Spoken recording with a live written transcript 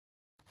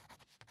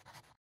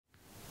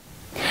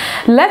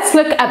Let's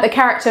look at the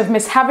character of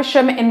Miss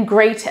Havisham in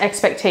Great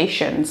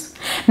Expectations.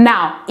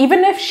 Now,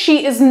 even if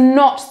she is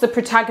not the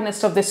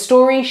protagonist of this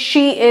story,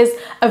 she is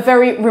a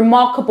very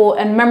remarkable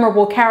and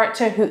memorable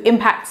character who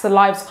impacts the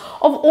lives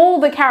of all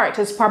the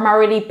characters,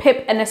 primarily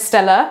Pip and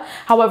Estella.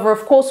 However, of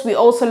course, we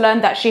also learn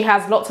that she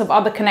has lots of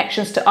other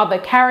connections to other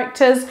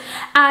characters,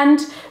 and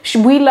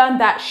we learn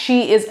that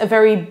she is a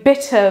very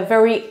bitter,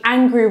 very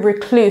angry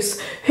recluse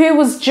who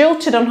was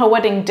jilted on her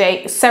wedding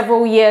day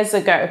several years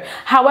ago.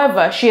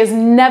 However, she has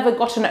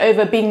never gotten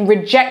over being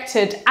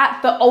rejected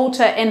at the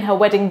altar in her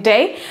wedding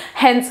day.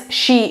 Hence,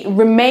 she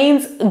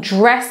remains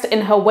dressed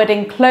in her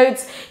wedding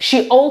clothes.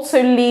 She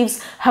also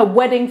leaves her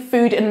wedding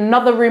food in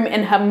another room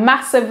in her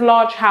massive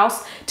large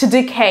house to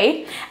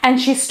decay,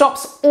 and she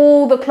stops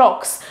all the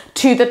clocks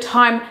to the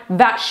time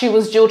that she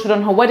was jilted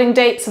on her wedding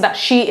day so that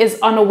she is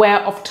unaware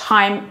of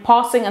time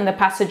passing and the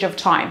passage of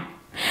time.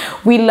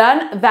 We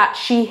learn that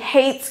she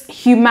hates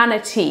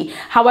humanity.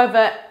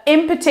 However,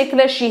 in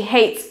particular, she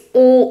hates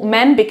all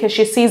men because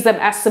she sees them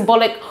as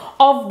symbolic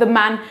of the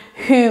man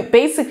who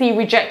basically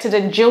rejected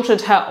and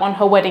jilted her on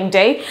her wedding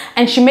day,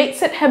 and she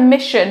makes it her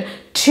mission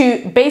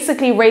to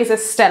basically raise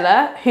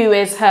Estella, who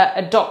is her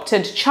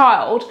adopted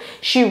child.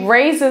 She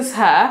raises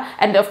her,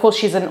 and of course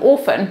she's an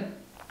orphan.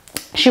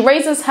 She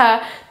raises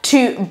her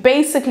to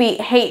basically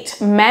hate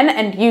men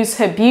and use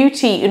her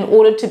beauty in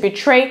order to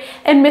betray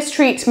and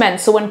mistreat men.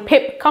 So when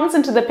Pip comes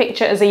into the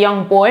picture as a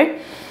young boy,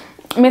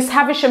 Miss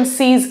Havisham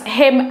sees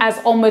him as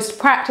almost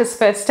practice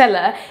for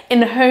Estella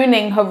in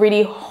honing her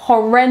really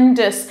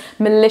horrendous,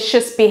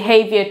 malicious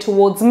behavior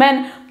towards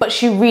men, but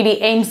she really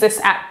aims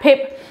this at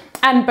Pip.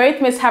 And both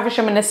Miss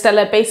Havisham and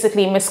Estella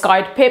basically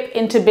misguide Pip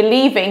into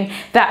believing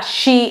that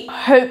she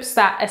hopes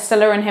that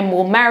Estella and him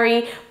will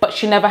marry, but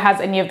she never has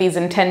any of these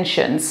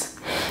intentions.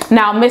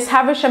 Now, Miss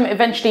Havisham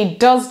eventually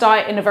does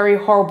die in a very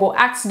horrible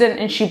accident,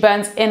 and she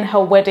burns in her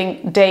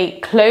wedding day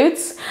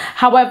clothes.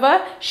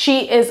 However,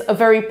 she is a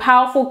very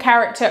powerful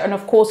character, and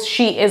of course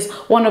she is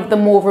one of the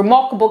more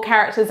remarkable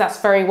characters that's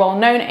very well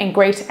known in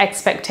Great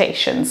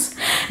Expectations.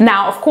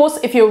 Now, of course,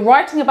 if you're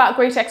writing about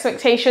Great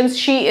Expectations,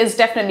 she is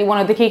definitely one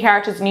of the key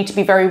characters you need to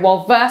be very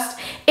well versed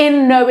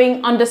in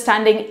knowing,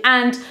 understanding,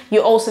 and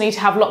you also need to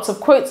have lots of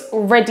quotes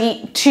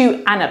ready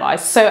to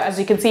analyze. So as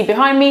you can see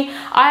behind me,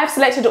 I have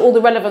selected all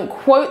the relevant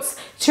quotes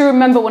to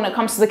remember when it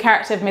comes to the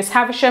character of Miss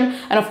Havisham,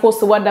 and of course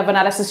the word level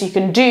analysis you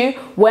can do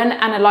when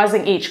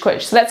analysing each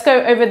quote. So let's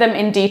go over them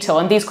in detail,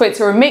 and these quotes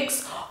are a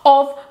mix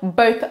of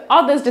both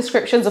others'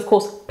 descriptions, of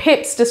course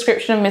Pip's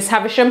description of Miss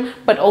Havisham,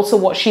 but also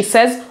what she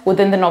says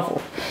within the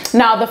novel.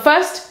 Now, the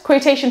first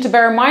quotation to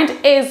bear in mind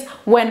is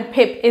when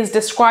Pip is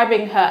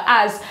describing her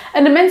as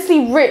an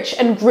immensely rich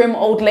and grim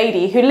old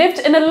lady who lived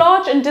in a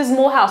large and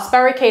dismal house,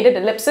 barricaded,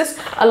 ellipsis,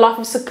 a life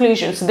of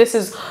seclusion. So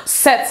this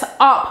sets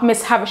up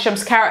Miss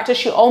Havisham's character.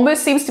 She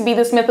almost seems to be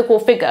this mythical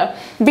figure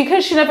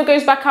because she never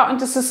goes back out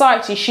into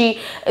society.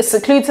 She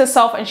secludes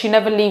herself and she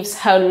never leaves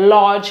her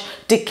large,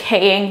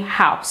 decaying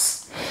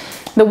house.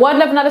 The word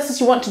level analysis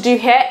you want to do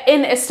here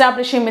in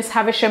establishing Miss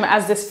Havisham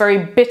as this very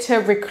bitter,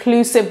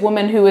 reclusive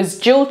woman who is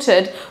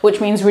jilted, which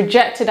means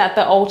rejected at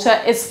the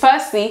altar, is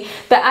firstly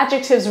the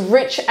adjectives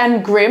rich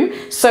and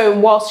grim. So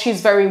whilst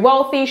she's very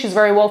wealthy, she's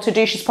very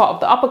well-to-do, she's part of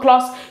the upper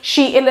class,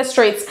 she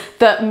illustrates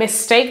the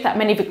mistake that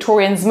many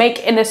Victorians make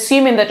in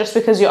assuming that just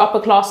because you're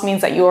upper class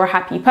means that you're a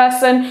happy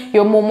person,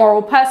 you're a more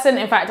moral person.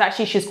 In fact,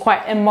 actually, she's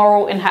quite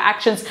immoral in her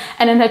actions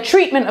and in her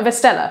treatment of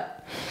Estella.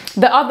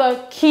 The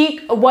other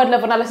key word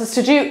level analysis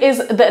to do is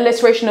the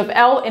alliteration of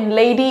L in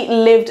lady,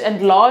 lived,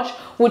 and large,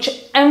 which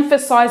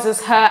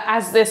emphasizes her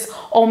as this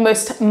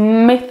almost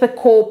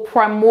mythical,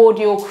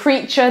 primordial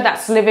creature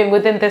that's living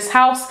within this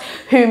house,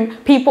 whom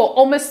people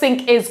almost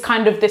think is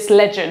kind of this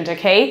legend,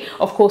 okay?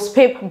 Of course,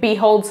 Pip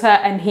beholds her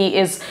and he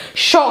is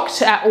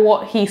shocked at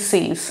what he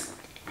sees.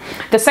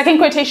 The second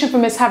quotation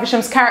from Miss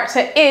Havisham's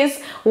character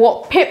is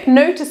what Pip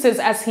notices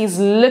as he's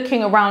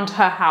looking around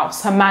her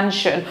house, her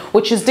mansion,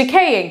 which is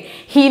decaying.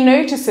 He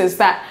notices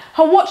that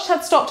her watch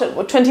had stopped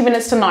at 20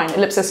 minutes to 9,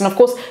 ellipsis, and of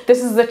course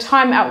this is the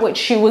time at which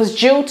she was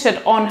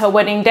jilted on her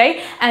wedding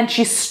day, and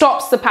she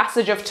stops the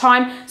passage of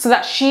time so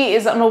that she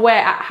is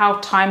unaware at how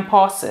time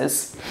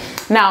passes.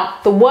 Now,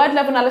 the word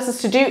level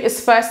analysis to do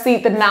is firstly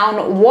the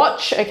noun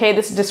watch. Okay,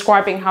 this is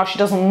describing how she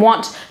doesn't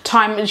want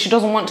time and she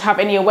doesn't want to have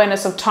any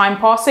awareness of time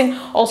passing.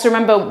 Also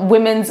remember,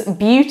 women's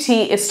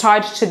beauty is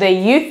tied to their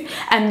youth,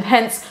 and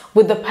hence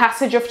with the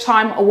passage of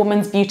time a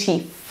woman's beauty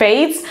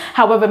fades.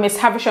 However, Miss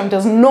Havisham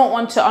does not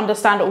want to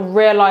understand or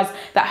realize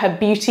that her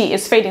beauty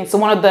is fading. So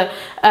one of the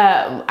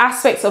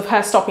aspects of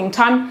her stopping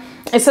time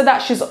is so that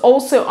she's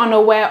also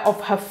unaware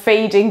of her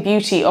fading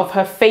beauty, of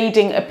her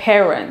fading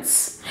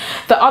appearance.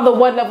 The other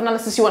word level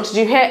analysis you want to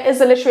do here is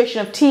the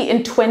alliteration of T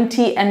in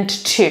 20 and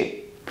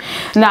 2.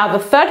 Now,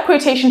 the third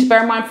quotation to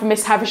bear in mind for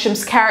Miss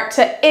Havisham's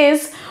character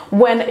is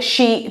when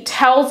she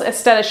tells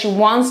Estella she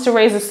wants to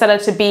raise Estella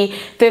to be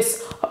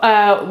this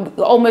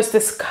almost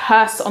this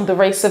curse on the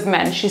race of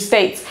men. She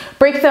states,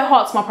 break their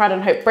hearts, my pride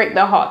and hope, break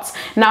their hearts.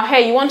 Now here,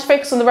 you want to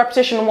focus on the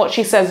repetition on what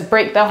she says,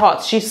 break their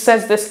hearts. She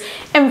says this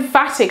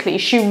emphatically.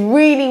 She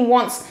really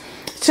wants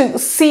to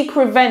seek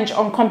revenge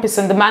on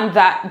Compeyson, the man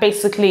that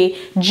basically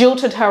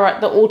jilted her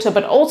at the altar,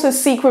 but also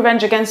seek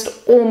revenge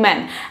against all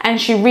men. And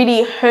she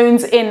really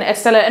hones in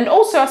Estella, and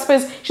also I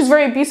suppose she's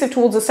very abusive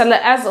towards Estella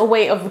as a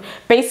way of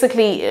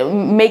basically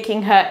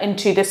making her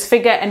into this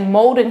figure and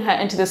molding her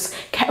into this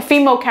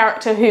female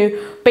character who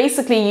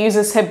basically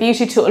uses her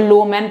beauty to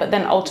allure men, but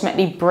then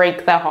ultimately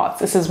break their hearts.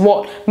 This is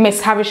what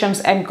Miss Havisham's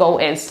end goal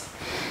is.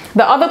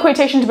 The other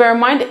quotation to bear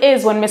in mind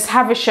is when Miss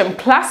Havisham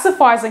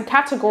classifies and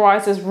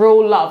categorizes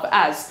real love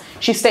as,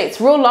 she states,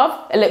 real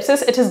love,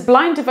 ellipsis, it is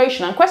blind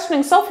devotion,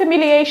 unquestioning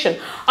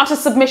self-humiliation, utter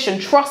submission,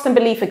 trust and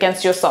belief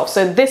against yourself.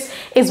 So this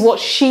is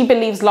what she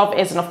believes love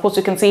is. And of course,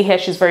 you can see here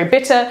she's very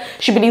bitter.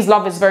 She believes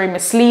love is very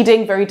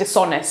misleading, very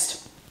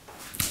dishonest.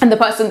 And the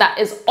person that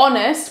is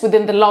honest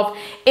within the love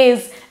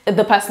is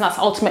the person that's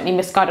ultimately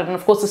misguided. And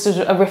of course, this is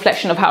a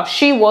reflection of how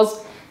she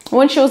was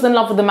when she was in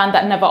love with the man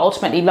that never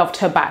ultimately loved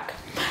her back.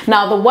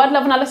 Now, the word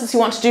love analysis you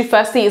want to do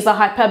firstly is the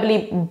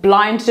hyperbole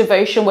blind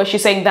devotion, where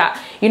she's saying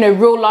that, you know,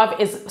 real love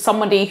is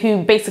somebody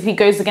who basically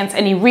goes against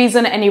any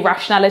reason, any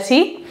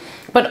rationality.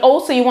 But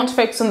also you want to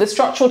focus on the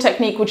structural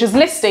technique, which is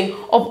listing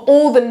of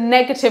all the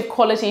negative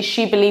qualities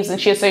she believes and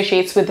she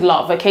associates with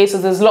love. Okay, so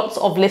there's lots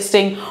of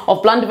listing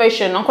of blind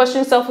devotion,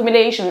 unquestioning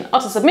self-humiliation,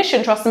 utter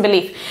submission, trust and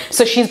belief.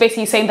 So she's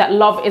basically saying that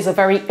love is a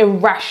very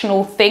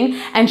irrational thing,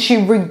 and she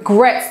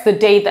regrets the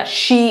day that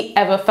she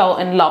ever fell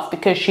in love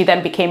because she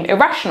then became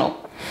irrational.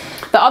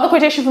 The other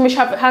quotation from Miss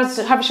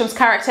Havisham's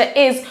character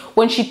is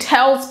when she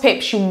tells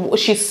Pip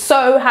she's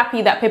so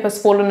happy that Pip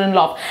has fallen in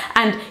love,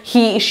 and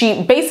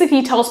she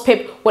basically tells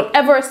Pip,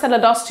 whatever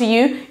Estella does to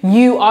you,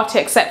 you are to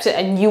accept it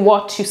and you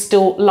are to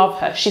still love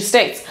her. She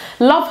states,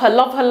 love her,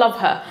 love her, love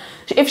her.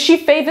 If she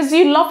favors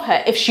you, love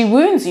her. If she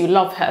wounds you,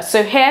 love her.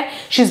 So here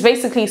she's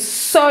basically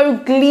so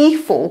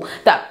gleeful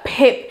that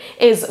Pip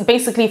is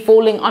basically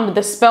falling under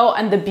the spell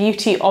and the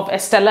beauty of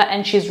Estella,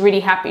 and she's really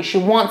happy. She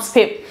wants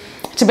Pip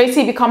to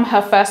basically become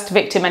her first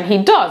victim, and he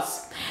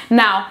does.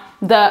 Now,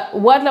 the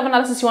word love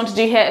analysis you want to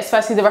do here is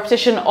firstly the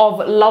repetition of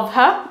love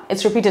her.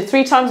 It's repeated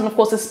 3 times, and of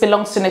course this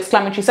belongs to an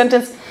exclamatory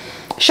sentence,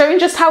 showing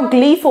just how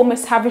gleeful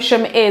Miss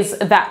Havisham is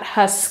that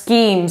her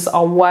schemes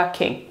are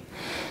working.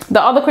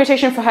 The other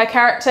quotation for her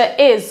character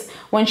is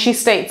when she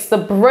states, the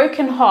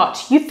broken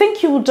heart, you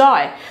think you will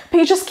die, but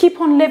you just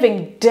keep on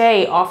living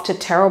day after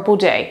terrible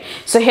day.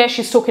 So here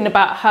she's talking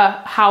about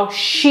how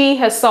she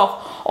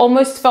herself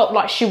almost felt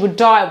like she would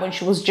die when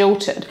she was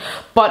jilted,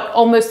 but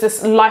almost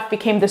this life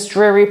became this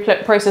dreary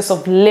process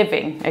of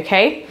living.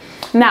 Okay,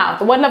 now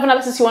the word love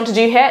analysis you want to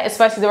do here is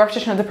firstly the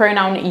repetition of the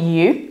pronoun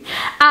you,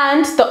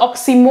 and the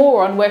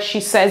oxymoron where she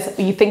says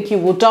you think you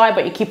will die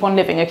but you keep on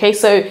living. Okay,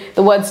 so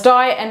the words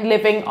die and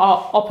living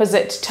are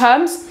opposite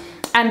terms,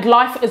 and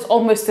life is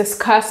almost this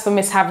curse for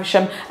Miss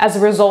Havisham as a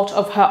result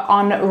of her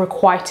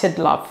unrequited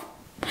love.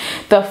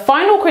 The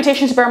final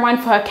quotation to bear in mind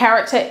for her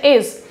character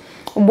is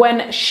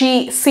when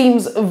she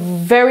seems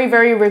very,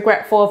 very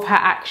regretful of her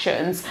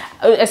actions,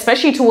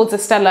 especially towards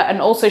Estella,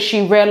 and also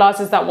she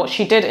realizes that what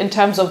she did in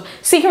terms of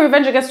seeking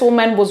revenge against all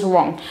men was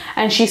wrong.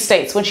 And she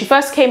states, when she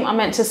first came, I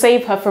meant to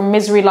save her from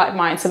misery like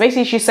mine. So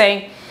basically she's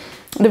saying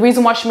the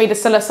reason why she made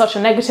Estella such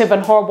a negative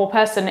and horrible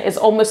person is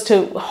almost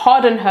to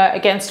harden her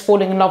against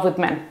falling in love with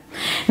men.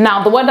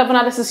 Now, the word love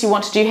analysis you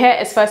want to do here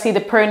is firstly the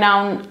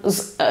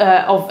pronouns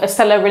of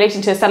Estella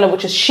relating to Estella,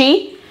 which is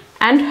she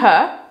and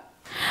her.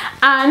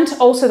 And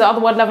also the other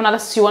word love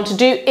analysis you want to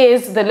do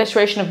is the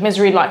alliteration of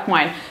misery like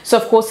mine. So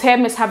of course here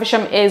Miss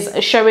Havisham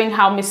is showing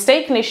how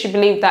mistakenly she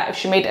believed that if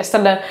she made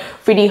Estella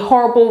really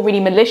horrible, really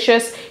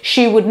malicious,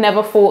 she would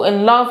never fall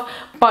in love.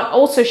 But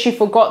also she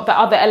forgot the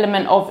other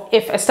element of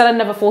if Estella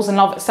never falls in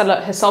love,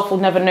 Estella herself will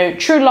never know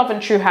true love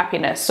and true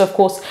happiness. So of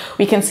course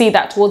we can see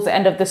that towards the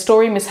end of the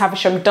story, Miss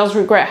Havisham does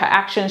regret her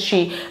actions.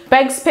 She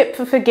begs Pip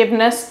for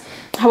forgiveness.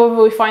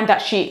 However, we find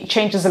that she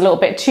changes a little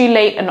bit too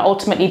late and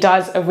ultimately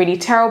dies a really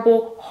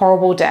terrible,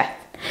 horrible death.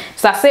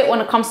 So that's it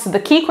when it comes to the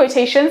key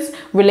quotations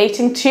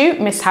relating to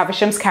Miss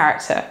Havisham's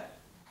character.